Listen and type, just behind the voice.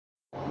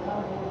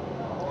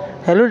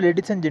Hello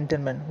ladies and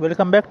gentlemen,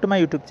 welcome back to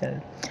my YouTube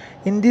channel.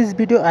 In this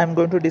video I am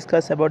going to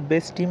discuss about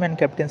best team and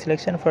captain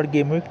selection for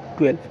game week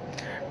 12.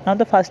 Now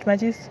the first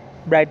match is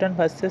Brighton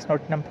versus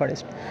Nottingham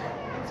Forest.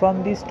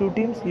 From these two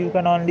teams you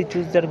can only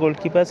choose their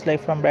goalkeepers,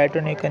 like from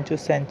Brighton you can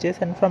choose Sanchez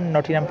and from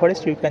Nottingham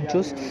Forest you can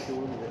choose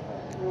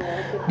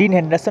Dean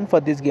Henderson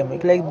for this game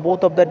week. Like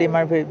both of the team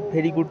are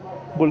very good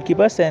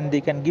goalkeepers and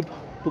they can give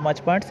too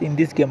much points in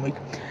this game week.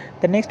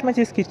 The next match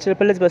is Crystal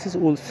Palace versus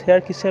Wolves.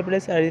 Here Crystal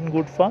Palace are in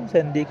good forms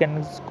and they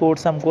can score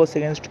some goals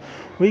against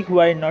weak who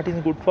are not in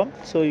good form.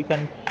 So you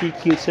can pick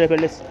Crystal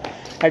Palace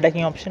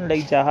attacking option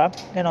like Zaha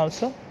and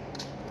also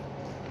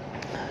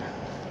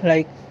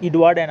like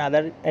Edward and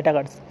other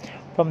attackers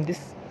from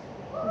this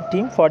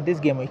team for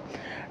this game week.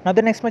 Now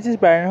the next match is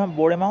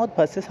Bournemouth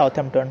versus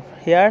Southampton.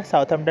 Here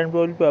Southampton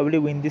will probably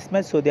win this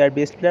match, so their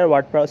best player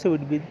Ward-Prowse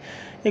would be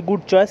a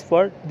good choice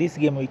for this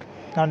game week.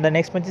 Now the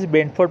next match is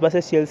Brentford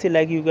versus Chelsea.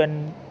 Like you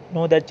can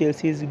know that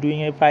Chelsea is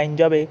doing a fine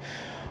job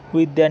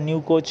with their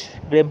new coach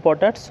Graham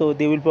Potter, so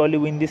they will probably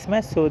win this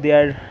match. So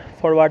their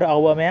forward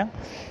Aubameyang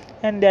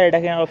and their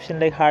attacking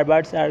option like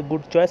Harvards are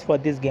good choice for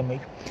this game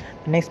week.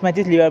 The next match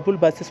is Liverpool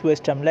versus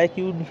West Ham. Like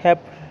you have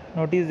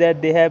noticed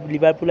that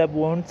Liverpool have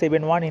won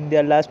 7-1 in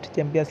their last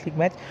Champions League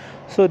match,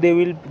 so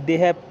they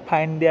have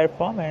find their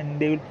form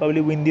and they will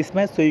probably win this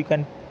match. So you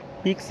can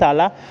pick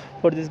Salah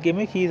for this game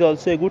week. He is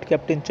also a good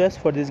captain choice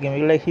for this game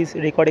week. Like his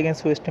record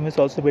against West Ham is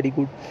also very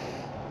good.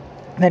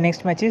 The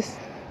next match is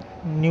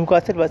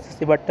Newcastle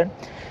versus Everton.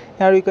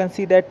 Here you can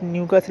see that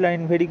Newcastle are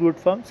in very good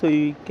form, so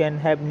you can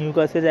have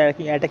Newcastle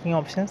attacking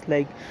options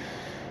like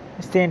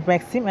Saint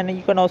Maxim, and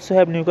you can also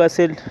have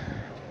Newcastle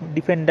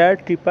defender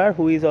Tripper,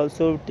 who is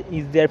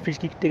their free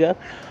kick taker,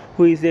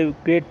 who is a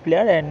great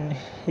player and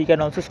he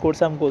can also score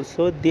some goals.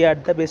 So they are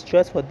the best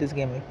choice for this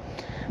game week.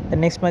 The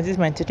next match is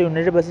Manchester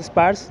United versus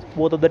Spurs.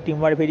 Both of the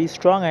team are very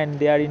strong and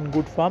they are in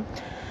good form,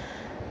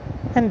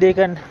 and they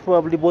can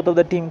probably both of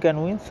the team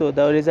can win, so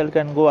the result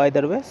can go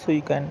either way. So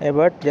you can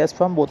avoid just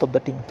from both of the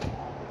team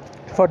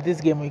for this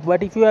game week.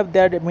 But if you have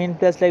their main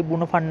players like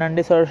Bruno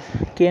Fernandes or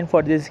Kane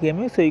for this game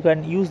week, so you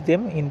can use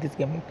them in this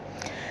game week.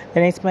 The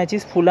next match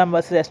is Fulham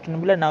versus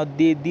Aston Villa. Now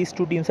these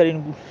two teams are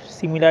in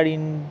similar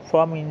in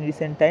form in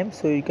recent times,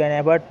 so you can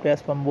avoid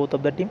players from both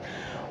of the team,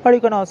 or you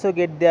can also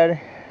get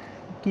their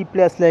key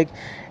players like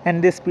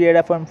Andres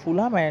Pereira from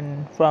Fulham,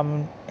 and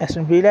from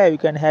Aston Villa you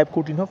can have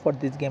Coutinho for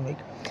this game week.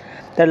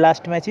 The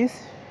last match is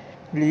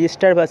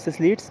Leicester versus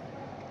Leeds.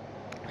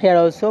 Here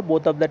also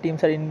both of the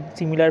teams are in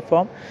similar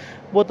form.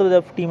 Both of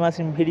the teams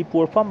are in very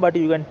poor form, but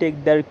you can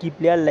take their key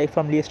player like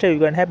from Leicester you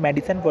can have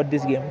Madison for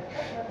this game.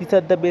 These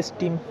are the best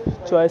team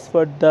choice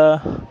for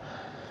the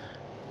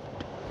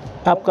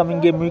upcoming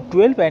game week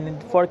 12.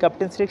 And for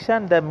captain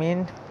selection, the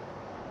main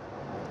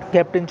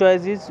captain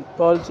choice is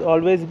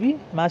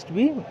must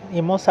be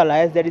Mo Salah,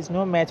 as there is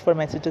no match for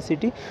Manchester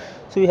City,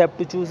 so you have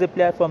to choose a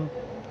player from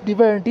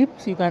different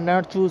teams. You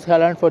cannot choose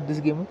Haaland for this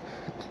game,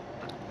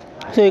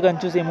 so you can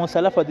choose Mo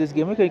Salah for this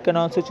game week. You can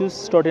also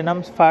choose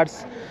Tottenham's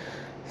Fars,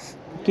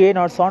 Kane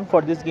or Son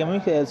for this game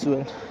week as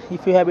well.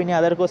 If you have any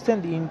other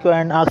question, you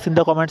can ask in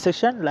the comment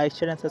section. Like,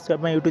 share and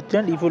subscribe my YouTube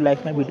channel if you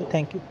like my video.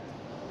 Thank you.